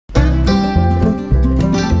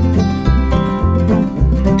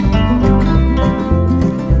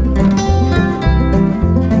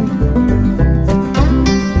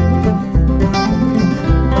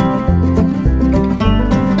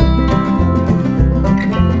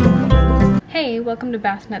welcome to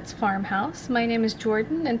Basnet's Farmhouse. My name is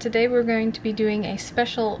Jordan and today we're going to be doing a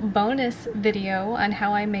special bonus video on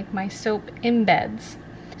how I make my soap embeds.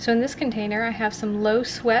 So in this container I have some low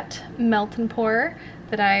sweat melt and pour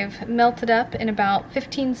that I've melted up in about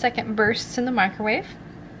 15-second bursts in the microwave.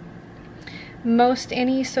 Most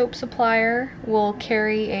any soap supplier will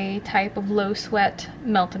carry a type of low sweat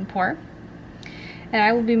melt and pour. And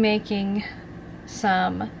I will be making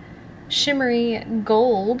some shimmery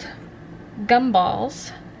gold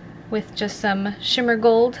gumballs with just some shimmer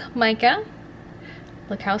gold mica.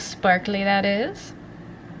 Look how sparkly that is.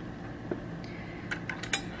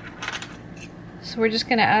 So we're just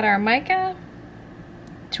gonna add our mica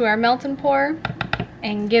to our melt and pour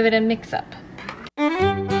and give it a mix up.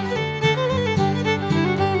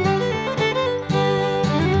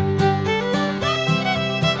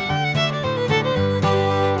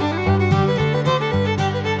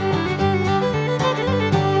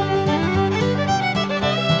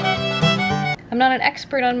 I'm not an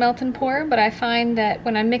expert on melt and pour, but I find that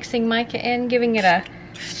when I'm mixing mica in, giving it a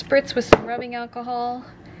spritz with some rubbing alcohol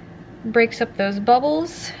breaks up those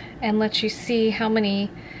bubbles and lets you see how many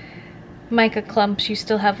mica clumps you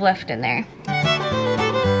still have left in there.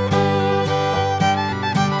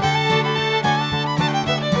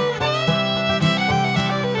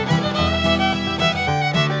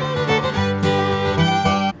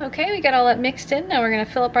 Okay, we got all that mixed in. Now we're going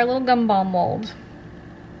to fill up our little gumball mold.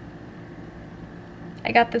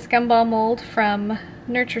 I got this gumball mold from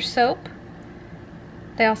Nurture Soap.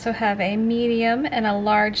 They also have a medium and a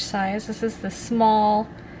large size. This is the small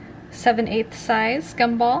 7/8 size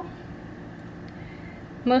gumball.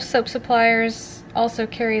 Most soap suppliers also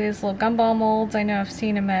carry these little gumball molds. I know I've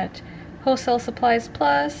seen them at Wholesale Supplies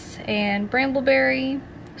Plus and Brambleberry.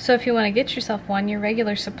 So if you want to get yourself one, your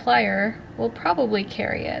regular supplier will probably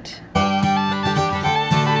carry it.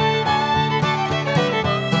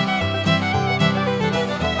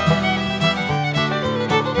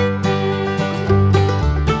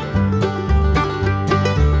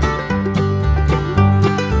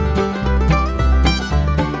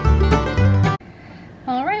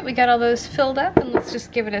 We got all those filled up, and let's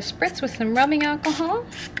just give it a spritz with some rubbing alcohol.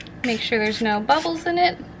 Make sure there's no bubbles in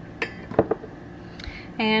it.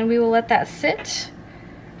 And we will let that sit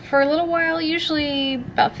for a little while, usually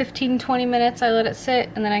about 15-20 minutes I let it sit,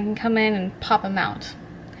 and then I can come in and pop them out.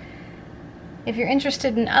 If you're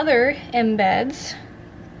interested in other embeds,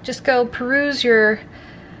 just go peruse your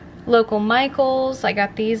local Michaels. I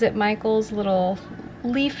got these at Michaels, little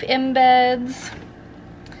leaf embeds.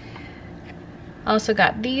 I also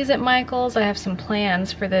got these at Michael's. I have some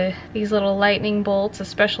plans for these little lightning bolts, a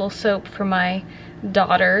special soap for my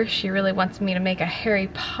daughter. She really wants me to make a Harry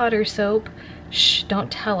Potter soap. Shh,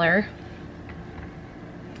 don't tell her.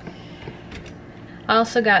 I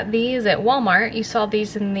also got these at Walmart. You saw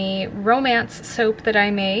these in the romance soap that I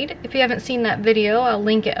made. If you haven't seen that video, I'll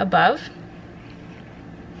link it above.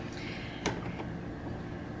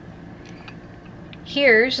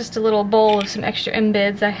 Here's just a little bowl of some extra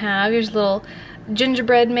embeds I have. Here's a little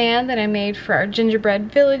gingerbread man that I made for our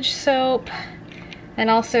gingerbread village soap. And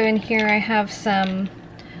also in here I have some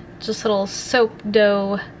just little soap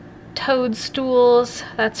dough toadstools.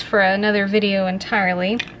 That's for another video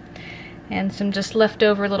entirely. And some just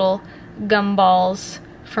leftover little gumballs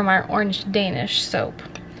from our orange Danish soap.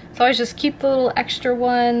 So I always just keep the little extra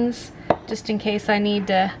ones just in case I need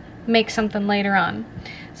to make something later on.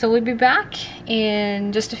 So we'll be back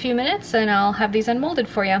in just a few minutes and I'll have these unmolded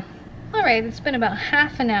for you. Alright, it's been about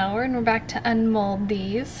half an hour and we're back to unmold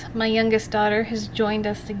these. My youngest daughter has joined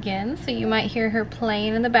us again, so you might hear her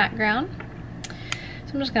playing in the background.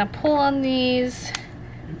 So I'm just going to pull on these,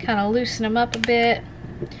 kind of loosen them up a bit.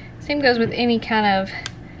 Same goes with any kind of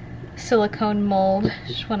silicone mold.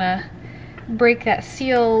 Just want to break that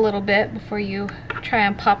seal a little bit before you try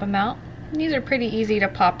and pop them out. These are pretty easy to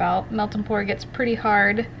pop out. Melt and pour gets pretty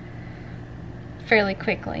hard fairly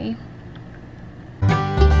quickly.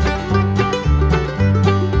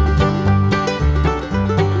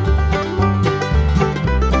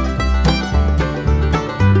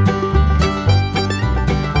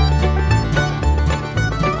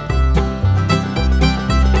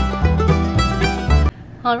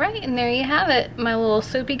 Alright, and there you have it, my little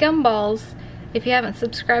soapy gumballs. If you haven't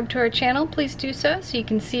subscribed to our channel, please do so you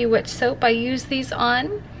can see which soap I use these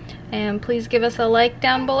on. And please give us a like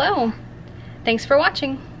down below. Thanks for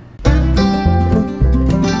watching.